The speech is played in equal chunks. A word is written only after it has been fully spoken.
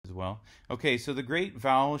well. Okay, so the Great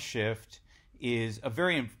Vowel Shift is a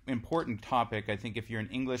very important topic, I think, if you're an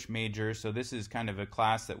English major. So this is kind of a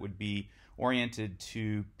class that would be oriented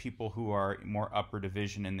to people who are more upper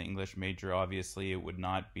division in the English major. Obviously, it would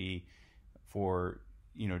not be for,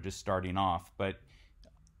 just starting off. But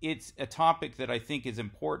it's a topic that I think is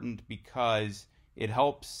important because it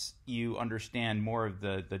helps you understand more of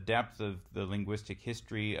the depth of the linguistic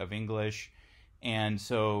history of English. And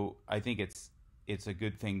so I think it's a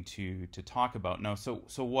good thing to talk about. Now, so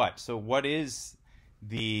what? So what is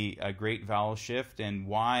the Great Vowel Shift, and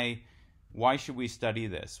why should we study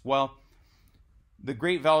this? Well, the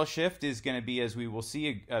Great Vowel Shift is going to be, as we will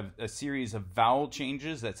see, a series of vowel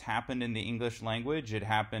changes that's happened in the English language. It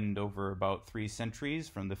happened over about 3 centuries,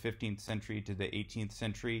 from the 15th century to the 18th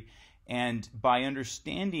century. And by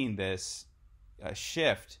understanding this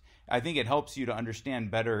shift, I think it helps you to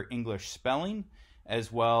understand better English spelling,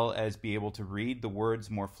 as well as be able to read the words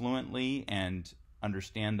more fluently and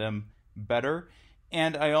understand them better.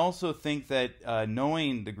 And I also think that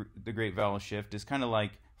knowing the Great Vowel Shift is kind of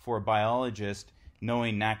like, for a biologist,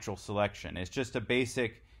 knowing natural selection. It's just a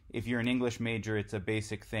basic, if you're an English major, it's a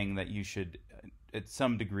basic thing that you should, to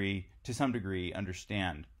some degree,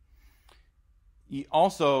 understand.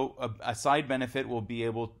 Also, a side benefit will be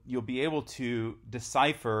you'll be able to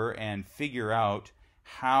decipher and figure out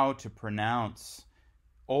how to pronounce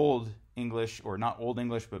Old English, or not Old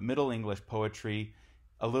English, but Middle English poetry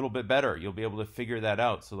a little bit better. You'll be able to figure that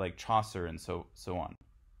out. So like Chaucer and so on.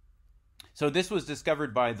 So this was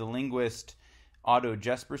discovered by the linguist Otto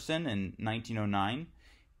Jespersen in 1909.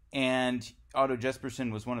 And Otto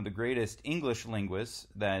Jespersen was one of the greatest English linguists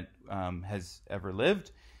that has ever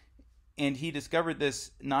lived. And he discovered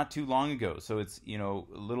this not too long ago. So it's, a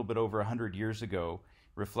little bit over 100 years ago,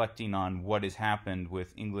 reflecting on what has happened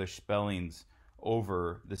with English spellings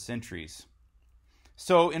over the centuries.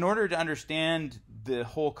 So in order to understand the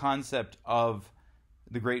whole concept of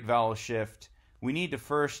the Great Vowel Shift, we need to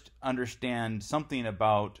first understand something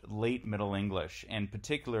about late Middle English, and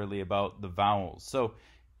particularly about the vowels. So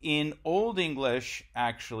in Old English,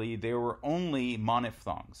 actually, there were only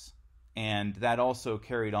monophthongs. And that also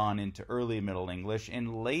carried on into early Middle English.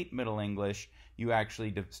 In late Middle English, you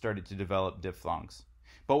actually started to develop diphthongs.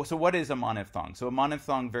 But so what is a monophthong? So a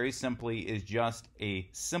monophthong, very simply, is just a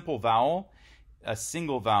simple vowel, a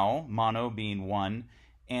single vowel, mono being one,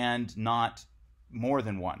 and not more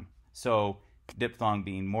than one. So diphthong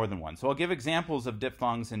being more than one. So I'll give examples of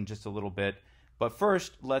diphthongs in just a little bit. But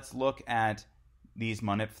first, let's look at these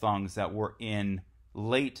monophthongs that were in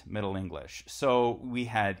late Middle English. So we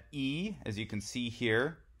had E, as you can see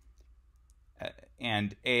here,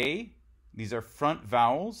 and A. These are front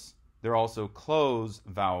vowels. They're also closed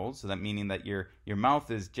vowels, so that meaning that your mouth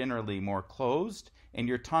is generally more closed and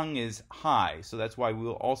your tongue is high. So that's why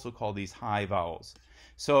we'll also call these high vowels.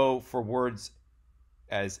 So for words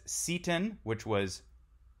as seaton, which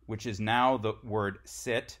is now the word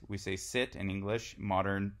sit, we say sit in English,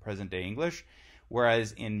 modern present day English,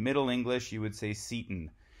 whereas in Middle English you would say seaton.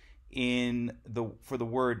 For the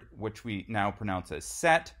word which we now pronounce as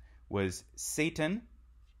set was Satan.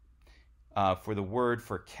 For the word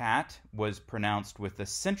for cat was pronounced with the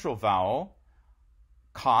central vowel,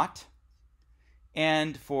 cot.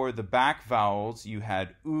 And for the back vowels, you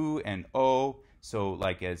had oo and o. So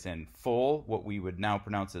like as in full, what we would now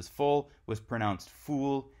pronounce as full was pronounced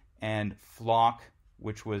fool, and flock,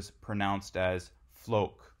 which was pronounced as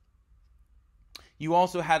floke. You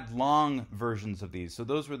also had long versions of these. So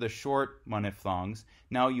those were the short monophthongs.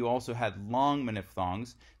 Now you also had long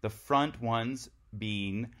monophthongs, the front ones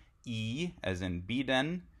being E as in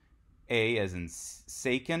Beden, A as in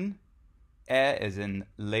Saken, E as in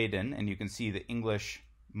Leden, and you can see the English,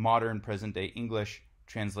 modern present-day English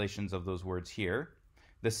translations of those words here.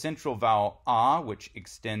 The central vowel A, which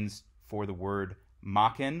extends for the word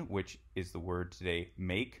maken, which is the word today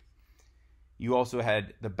make. You also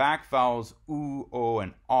had the back vowels U, O,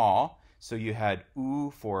 and A. So you had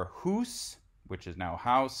U for hoos, which is now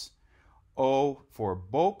house, O for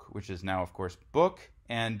bok, which is now, of course, book,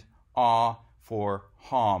 and A for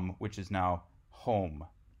hom, which is now home.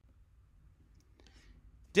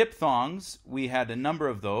 Diphthongs, we had a number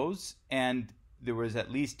of those, and there was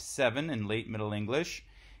at least 7 in late Middle English.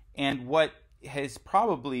 And what has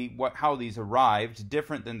probably, how these arrived,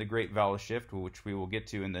 different than the Great Vowel Shift, which we will get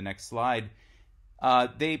to in the next slide,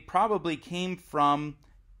 they probably came from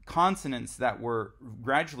consonants that were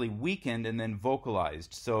gradually weakened and then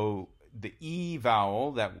vocalized. So the E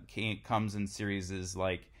vowel that comes in series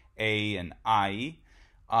like A and I,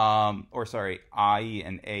 I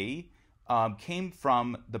and A, came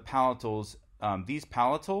from the palatals, these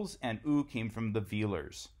palatals, and U came from the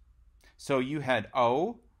velars. So you had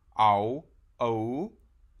O, ow, o,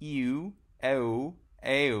 ew, ew,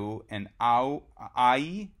 ew, and ow,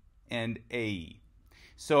 I, and a.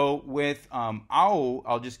 So with ow,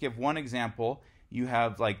 I'll just give one example. You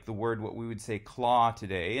have like the word what we would say claw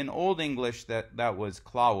today. In Old English, that was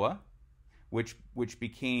clawa, which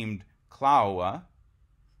became clawa,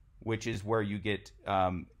 which is where you get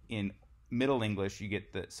in Middle English you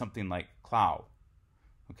get something like clow.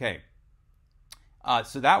 Okay.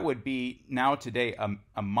 So that would be now today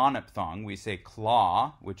a monophthong. We say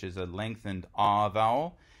claw, which is a lengthened ah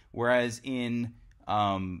vowel, whereas in,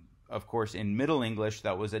 of course, in Middle English,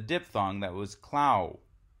 that was a diphthong. That was clow.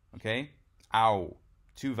 Okay, ow,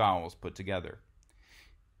 two vowels put together.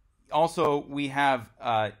 Also, we have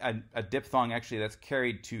a diphthong actually that's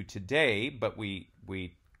carried to today, but we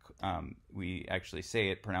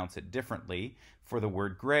actually pronounce it differently for the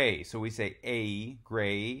word gray. So we say a,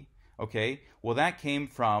 gray. Okay, well that came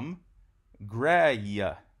from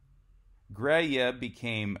graya. Graya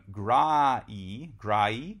became grai.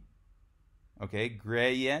 Okay,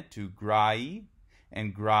 graya to grai,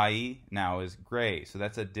 and grai now is gray. So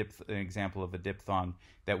that's an example of a diphthong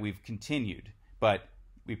that we've continued, but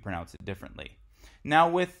we pronounce it differently. Now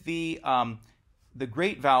with the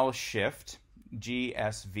Great Vowel Shift,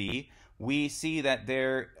 GSV, we see that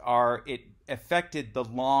it affected the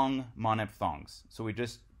long monophthongs. So we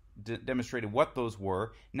just demonstrated what those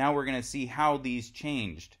were. Now we're going to see how these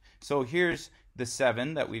changed. So here's the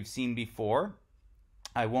 7 that we've seen before.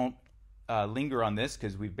 I won't linger on this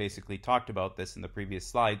because we've basically talked about this in the previous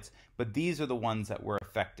slides, but these are the ones that were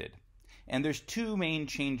affected. And there's 2 main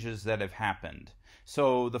changes that have happened.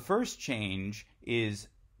 So the first change is,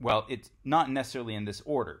 well, it's not necessarily in this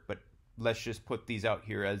order, but let's just put these out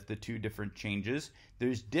here as the 2 different changes.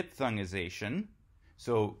 There's diphthongization,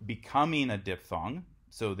 so becoming a diphthong.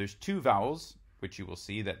 So there's 2 vowels, which you will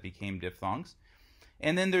see, that became diphthongs.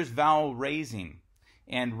 And then there's vowel raising.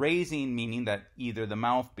 And raising meaning that either the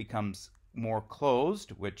mouth becomes more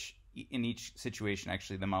closed, which in each situation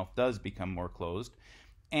actually the mouth does become more closed,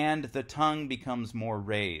 and the tongue becomes more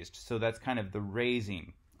raised. So that's kind of the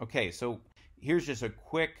raising. Okay, so here's just a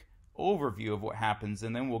quick overview of what happens,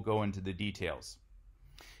 and then we'll go into the details.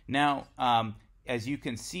 Now, as you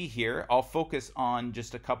can see here, I'll focus on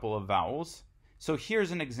just a couple of vowels. So here's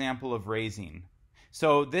an example of raising.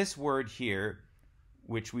 So this word here,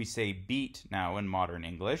 which we say beat now in modern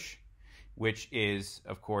English, which is,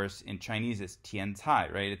 of course, in Chinese it's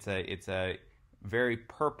tiancai, right? It's a very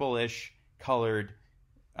purplish colored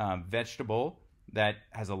vegetable that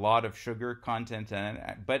has a lot of sugar content in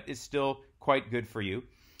it, but is still quite good for you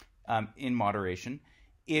in moderation.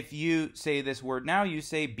 If you say this word now, you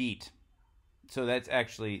say beet. So that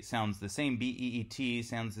actually sounds the same. B-E-E-T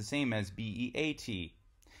sounds the same as B-E-A-T.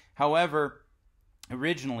 However,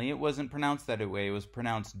 originally it wasn't pronounced that way. It was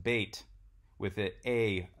pronounced bait with an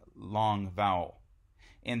A long vowel.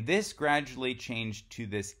 And this gradually changed to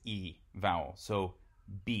this E vowel, so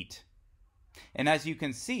beet. And as you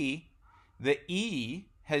can see, the E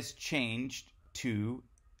has changed to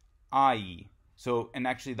I. So, and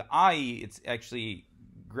actually the I, it's actually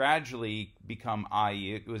gradually become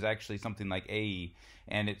IE. It was actually something like AE,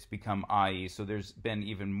 and it's become IE. So there's been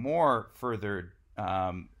even more further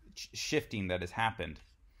shifting that has happened.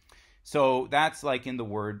 So that's like in the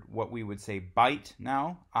word what we would say bite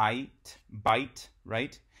now, bite,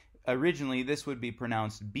 right? Originally this would be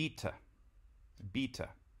pronounced beta,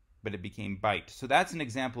 but it became bite. So that's an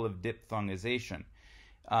example of diphthongization.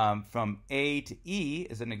 From A to E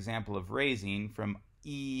is an example of raising. From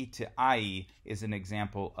E to I is an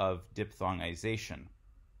example of diphthongization.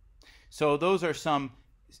 So those are some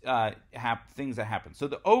things that happen. So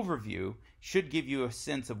the overview should give you a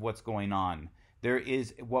sense of what's going on. There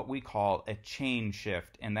is what we call a chain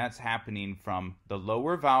shift, and that's happening from the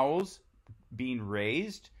lower vowels being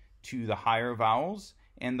raised to the higher vowels,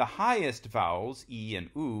 and the highest vowels, E and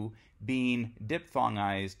U, being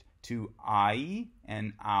diphthongized to I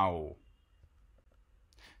and ow.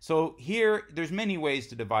 So here, there's many ways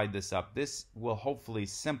to divide this up. This will hopefully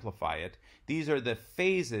simplify it. These are the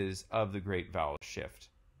phases of the Great Vowel Shift.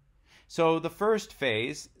 So the first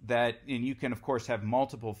phase and you can of course have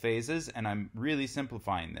multiple phases, and I'm really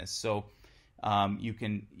simplifying this. So you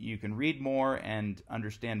can read more and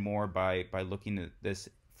understand more by looking at this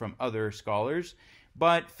from other scholars.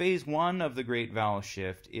 But phase 1 of the Great Vowel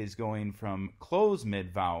Shift is going from closed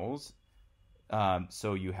mid vowels.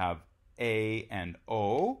 So you have A and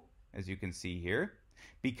O, as you can see here,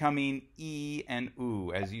 becoming E and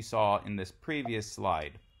U, as you saw in this previous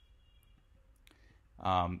slide.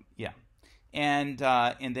 And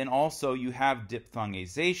then also you have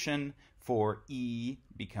diphthongization for E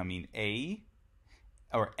becoming A,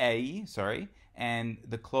 or A, sorry, and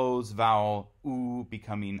the closed vowel U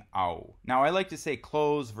becoming AU. Now, I like to say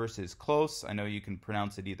close versus close. I know you can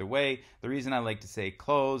pronounce it either way. The reason I like to say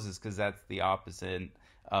close is because that's the opposite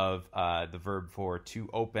of the verb for to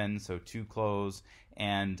open, so to close,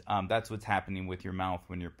 and that's what's happening with your mouth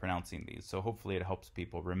when you're pronouncing these. So hopefully it helps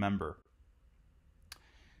people remember.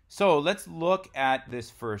 So let's look at this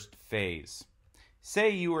first phase.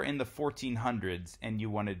 Say you were in the 1400s and you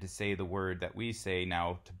wanted to say the word that we say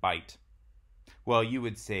now to bite. Well, you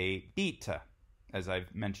would say beat, as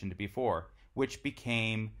I've mentioned before, which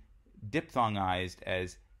became diphthongized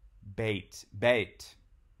as bait, bait,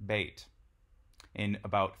 bait, in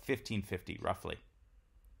about 1550, roughly.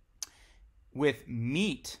 With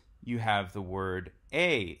meat, you have the word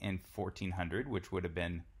A in 1400, which would have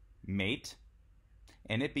been mate,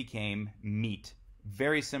 and it became meat,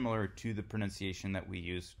 very similar to the pronunciation that we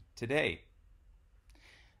use today.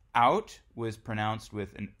 Out was pronounced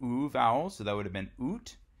with an U vowel, so that would have been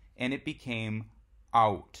oot, and it became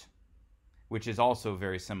out, which is also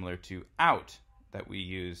very similar to out that we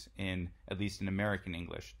use in, at least in American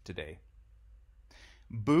English today.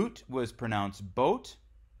 Boot was pronounced boat,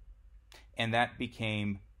 and that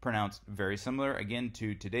became pronounced very similar, again,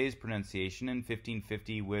 to today's pronunciation in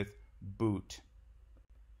 1550 with boot.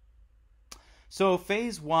 So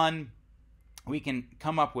phase one, we can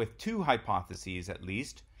come up with two hypotheses at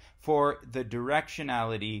least for the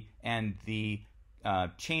directionality and the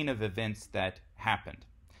chain of events that happened.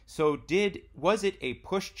 So was it a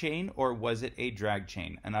push chain or was it a drag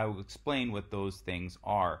chain? And I will explain what those things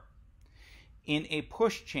are. In a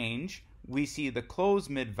push change, we see the closed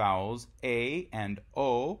mid-vowels A and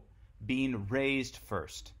O being raised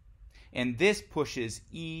first. And this pushes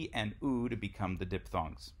E and U to become the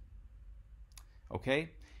diphthongs.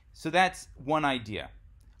 Okay? So that's one idea.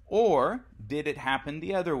 Or did it happen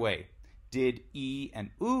the other way? Did E and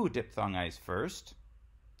U diphthongize first,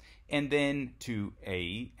 and then to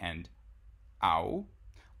A and AU?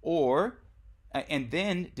 Or, and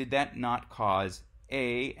then did that not cause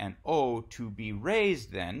A and O to be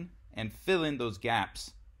raised then and fill in those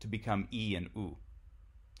gaps to become E and U?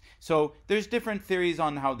 So there's different theories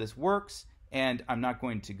on how this works, and I'm not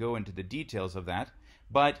going to go into the details of that,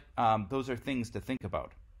 but those are things to think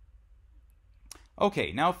about.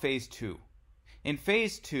 Okay, now phase two. In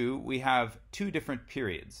phase two, we have two different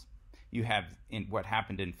periods. You have in what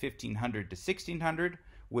happened in 1500 to 1600,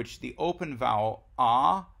 which the open vowel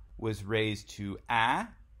A was raised to A,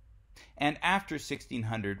 and after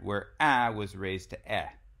 1600, where A was raised to E.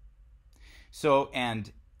 So,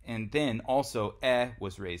 and then also E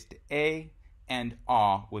was raised to A, and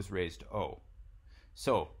A was raised to O.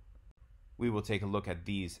 So, we will take a look at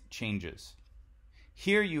these changes.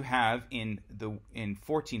 Here you have in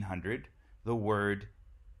 1400 the word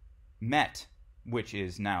met, which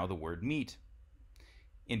is now the word meat.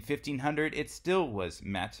 In 1500 it still was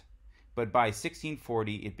met, but by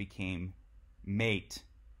 1640 it became mate,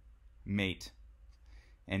 mate.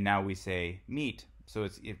 And now we say meat, so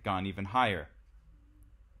it's gone even higher.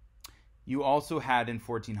 You also had in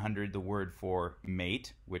 1400 the word for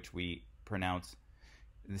mate, which we pronounce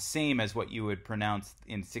the same as what you would pronounce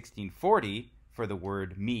in 1640 for the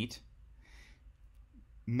word meat.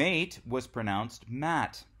 Mate was pronounced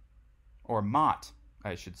mat, or mot,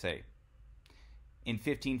 I should say. In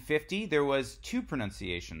 1550, there was two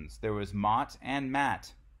pronunciations. There was mot and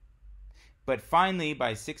mat. But finally,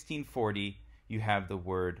 by 1640, you have the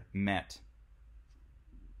word met.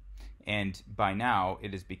 And by now,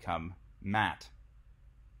 it has become mat.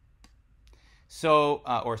 So,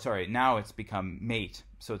 now it's become mate,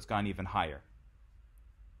 so it's gone even higher.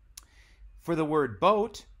 For the word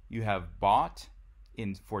boat, you have bought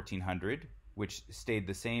in 1400, which stayed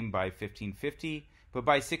the same by 1550, but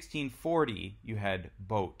by 1640 you had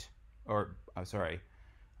boat,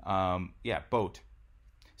 boat.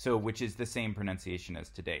 So, which is the same pronunciation as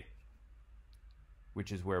today,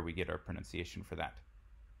 which is where we get our pronunciation for that.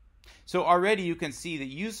 So already you can see the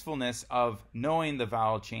usefulness of knowing the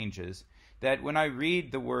vowel changes, that when I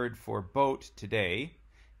read the word for boat today,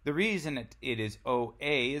 the reason it is OA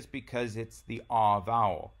is because it's the A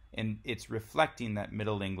vowel, and it's reflecting that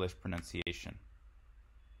Middle English pronunciation.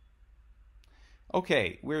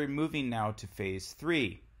 Okay, we're moving now to phase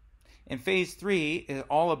 3. And phase 3 is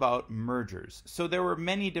all about mergers. So there were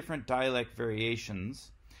many different dialect variations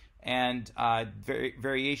and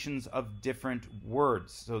variations of different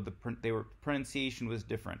words. So pronunciation was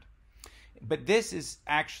different. But this is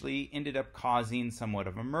actually ended up causing somewhat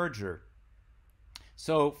of a merger.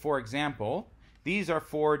 So, for example, these are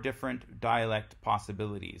 4 different dialect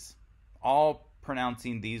possibilities, all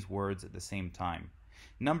pronouncing these words at the same time.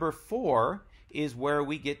 Number 4 is where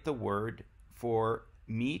we get the word for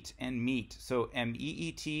meat and meat. So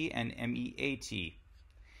M-E-E-T and M-E-A-T.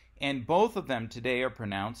 And both of them today are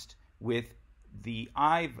pronounced with the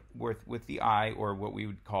I, or what we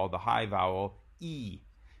would call the high vowel, E.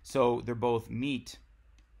 So they're both meat.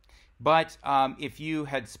 But if you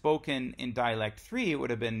had spoken in dialect 3, it would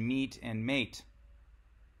have been meat and mate.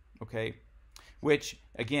 Okay? Which,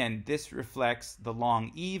 again, this reflects the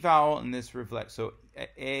long E vowel, and this reflects, so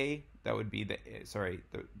A, that would be the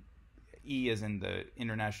E is in the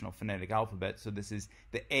International Phonetic Alphabet, so this is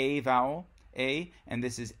the A vowel, A, and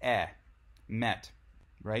this is E, met,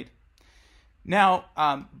 right? Now,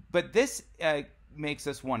 but this makes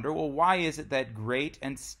us wonder, well, why is it that great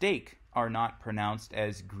and steak are not pronounced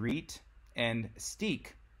as greet and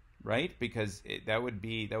steak, right? Because that would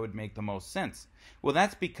make the most sense. Well,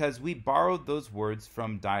 that's because we borrowed those words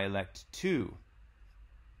from dialect 2.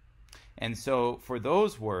 And so for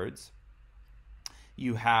those words,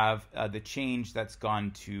 you have the change that's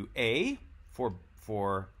gone to A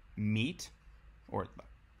for meat,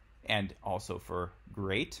 and also for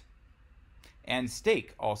great, and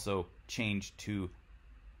steak also changed to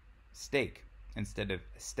steak. Instead of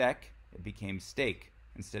steak, it became steak.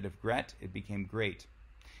 Instead of gret, it became great.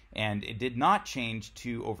 And it did not change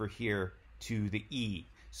to over here to the E.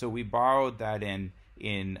 So we borrowed that in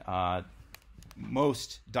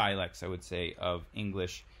most dialects, I would say, of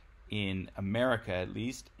English in America at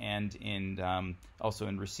least, and in also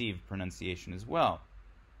in received pronunciation as well.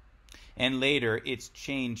 And later it's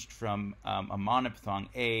changed from a monophthong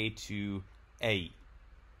A to A.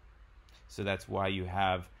 So that's why you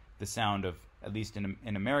have the sound of, at least in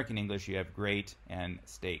American English, you have great and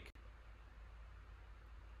steak.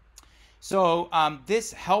 So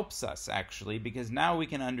this helps us, actually, because now we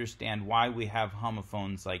can understand why we have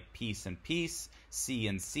homophones like piece and piece, C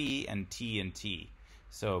and C, and T and T.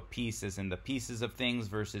 So piece is in the pieces of things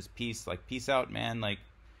versus peace, like peace out, man, like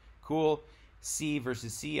cool. C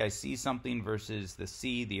versus C, I see something, versus the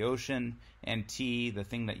sea, the ocean, and T, the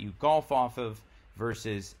thing that you golf off of,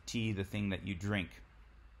 versus T, the thing that you drink.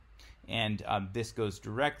 And this goes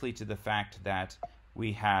directly to the fact that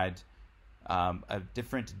we had a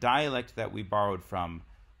different dialect that we borrowed from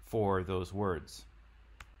for those words.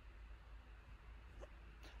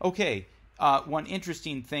 Okay, one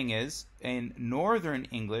interesting thing is, in Northern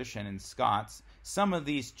English and in Scots, some of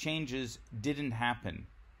these changes didn't happen.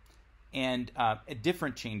 And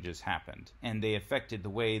different changes happened, and they affected the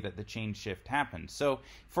way that the change shift happened. So,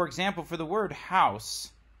 for example, for the word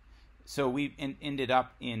house, so we ended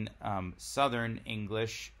up in Southern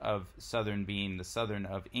English, of Southern being the Southern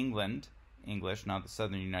of England English, not the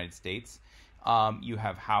Southern United States. You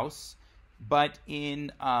have house. But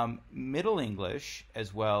in Middle English,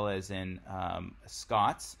 as well as in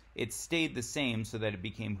Scots, it stayed the same so that it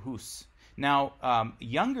became hoose. Now, the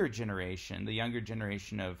younger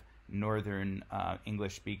generation of Northern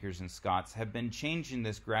English speakers and Scots have been changing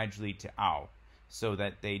this gradually to ow, so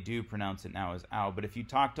that they do pronounce it now as ow. But if you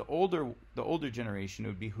talk to the older generation, it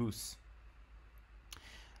would be hoose.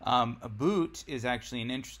 A boot is actually an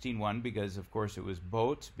interesting one because, of course, it was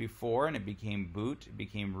boat before, and it became boot. It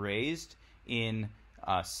became raised in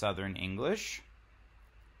Southern English,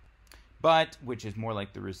 but which is more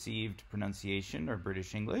like the received pronunciation or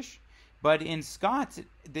British English. But in Scots,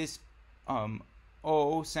 this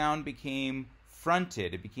O sound became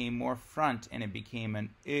fronted. It became more front, and it became an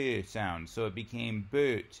E sound. So it became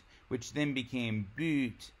boot, which then became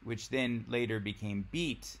boot, which then later became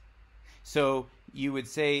beat. So you would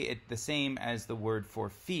say it the same as the word for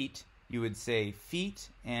feet. You would say feet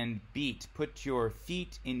and beat. Put your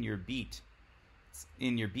feet in your beat.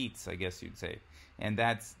 In your beats, I guess you'd say. And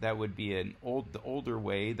that would be the older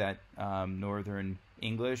way that Northern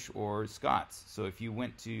English or Scots. So if you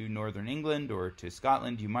went to Northern England or to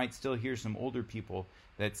Scotland, you might still hear some older people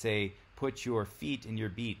that say, put your feet in your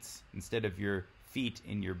beats instead of your feet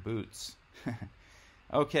in your boots.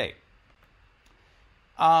 Okay.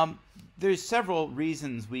 There's several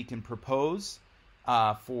reasons we can propose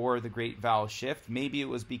for the Great Vowel Shift. Maybe it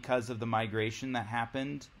was because of the migration that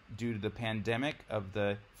happened due to the pandemic of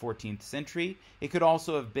the 14th century. It could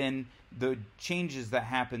also have been the changes that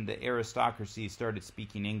happened. The aristocracy started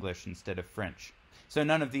speaking English instead of French. So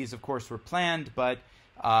none of these, of course, were planned, but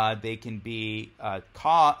they can be a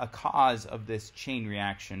cause of this chain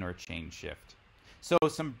reaction or chain shift. So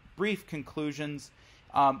some brief conclusions.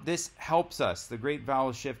 This helps us. The Great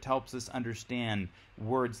Vowel Shift helps us understand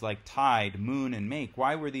words like tide, moon, and make.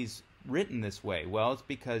 Why were these written this way? Well, it's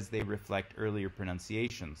because they reflect earlier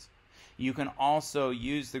pronunciations. You can also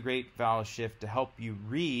use the Great Vowel Shift to help you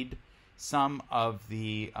read some of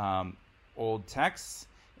the old texts,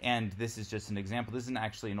 and this is just an example. This isn't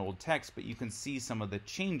actually an old text, but you can see some of the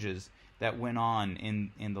changes that went on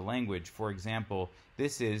in the language. For example,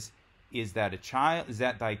 this is that a child? Is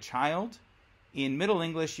that thy child? In Middle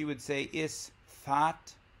English, you would say, is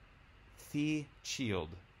that the child?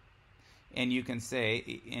 And you can say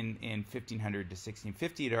in 1500 to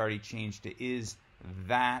 1650, it already changed to is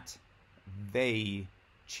that they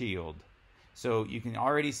child. So you can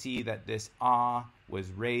already see that this ah was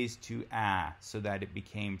raised to ah, so that it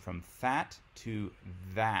became from that to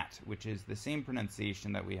that, which is the same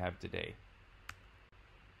pronunciation that we have today.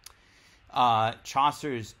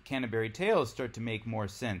 Chaucer's Canterbury Tales start to make more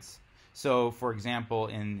sense. So, for example,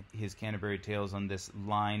 in his Canterbury Tales, on this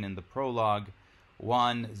line in the prologue,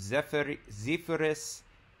 one Zephyrus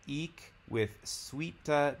eke with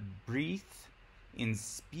sweeta breath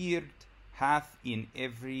inspired hath in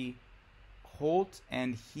every holt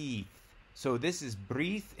and heath. So this is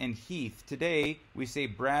breath and heath. Today we say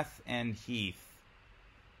breath and heath.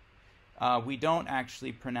 We don't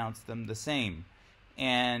actually pronounce them the same,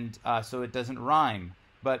 and so it doesn't rhyme.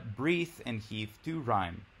 But breath and heath do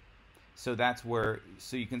rhyme. So that's where,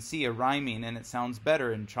 so you can see a rhyming, and it sounds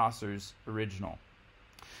better in Chaucer's original.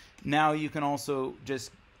 Now you can also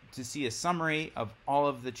just to see a summary of all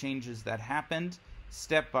of the changes that happened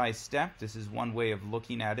step by step. This is one way of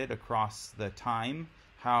looking at it across the time,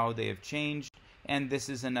 how they have changed, and this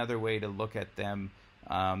is another way to look at them.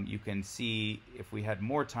 You can see, if we had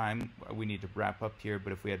more time, we need to wrap up here,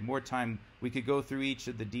 but if we had more time, we could go through each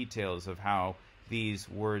of the details of how these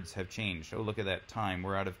words have changed. Oh, look at that time.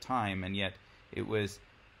 We're out of time, and yet it was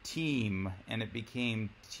team, and it became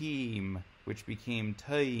team, which became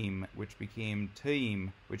time, which became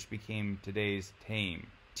team, which became today's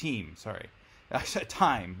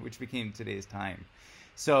time, which became today's time.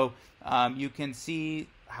 So you can see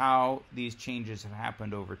how these changes have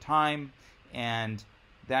happened over time, and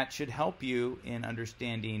that should help you in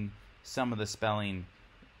understanding some of the spelling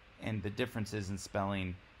and the differences in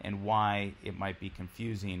spelling and why it might be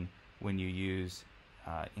confusing when you use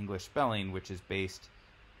English spelling, which is based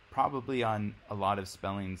probably on a lot of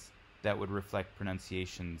spellings that would reflect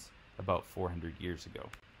pronunciations about 400 years ago.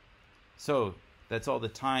 So that's all the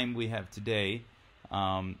time we have today,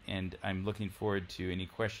 and I'm looking forward to any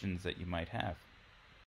questions that you might have.